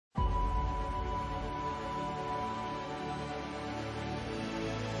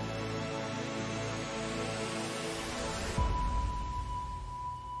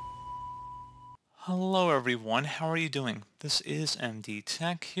Hello everyone, how are you doing? This is MD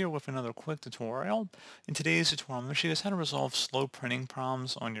Tech here with another quick tutorial. In today's tutorial, I'm going to show you guys how to resolve slow printing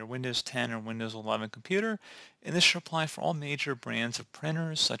problems on your Windows 10 or Windows 11 computer. And this should apply for all major brands of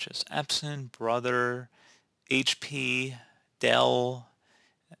printers such as Epson, Brother, HP, Dell,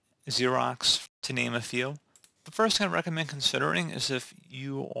 Xerox, to name a few. The first thing I recommend considering is if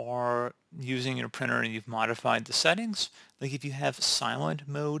you are using your printer and you've modified the settings, like if you have silent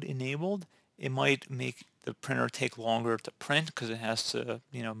mode enabled, it might make the printer take longer to print because it has to,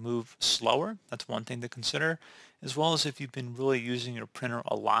 move slower. That's one thing to consider. As well as if you've been really using your printer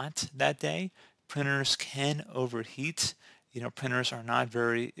a lot that day, printers can overheat. Printers are not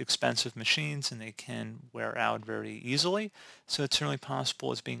very expensive machines and they can wear out very easily. So it's certainly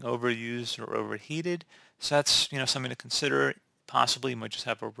possible it's being overused or overheated. So that's, something to consider. Possibly you might just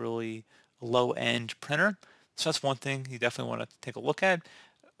have a really low-end printer. So that's one thing you definitely want to take a look at.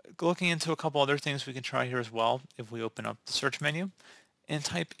 Looking into a couple other things we can try here as well. If we open up the search menu and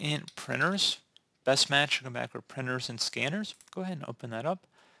type in printers, best match, come back with printers and scanners. Go ahead and open that up.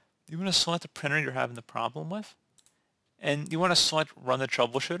 You want to select the printer you're having the problem with. And you want to select Run the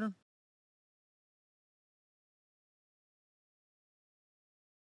Troubleshooter.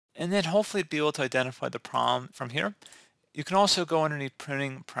 And then hopefully be able to identify the problem from here. You can also go underneath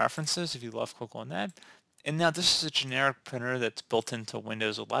Printing Preferences if you left click on that. And now this is a generic printer that's built into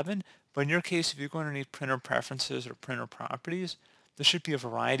Windows 11. But in your case, if you go underneath Printer Preferences or Printer Properties, there should be a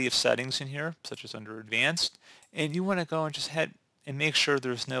variety of settings in here, such as under Advanced. And you want to go and just head and make sure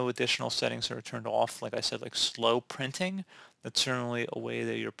there's no additional settings that are turned off. Like I said, like slow printing. That's certainly a way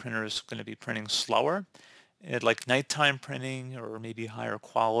that your printer is going to be printing slower. And like nighttime printing or maybe higher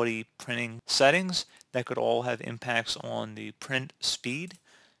quality printing settings that could all have impacts on the print speed.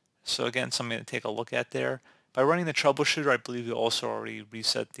 So again, something to take a look at there. By running the troubleshooter, I believe you also already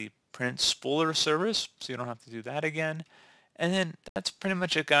reset the print spooler service, so you don't have to do that again. And then that's pretty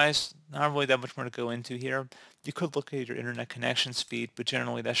much it, guys. Not really that much more to go into here. You could look at your internet connection speed, but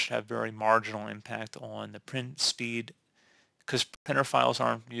generally that should have very marginal impact on the print speed because printer files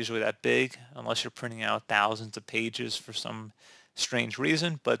aren't usually that big unless you're printing out thousands of pages for some strange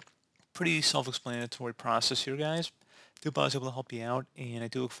reason, but pretty self-explanatory process here, guys. I hope I was able to help you out, and I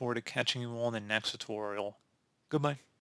do look forward to catching you all in the next tutorial. Goodbye.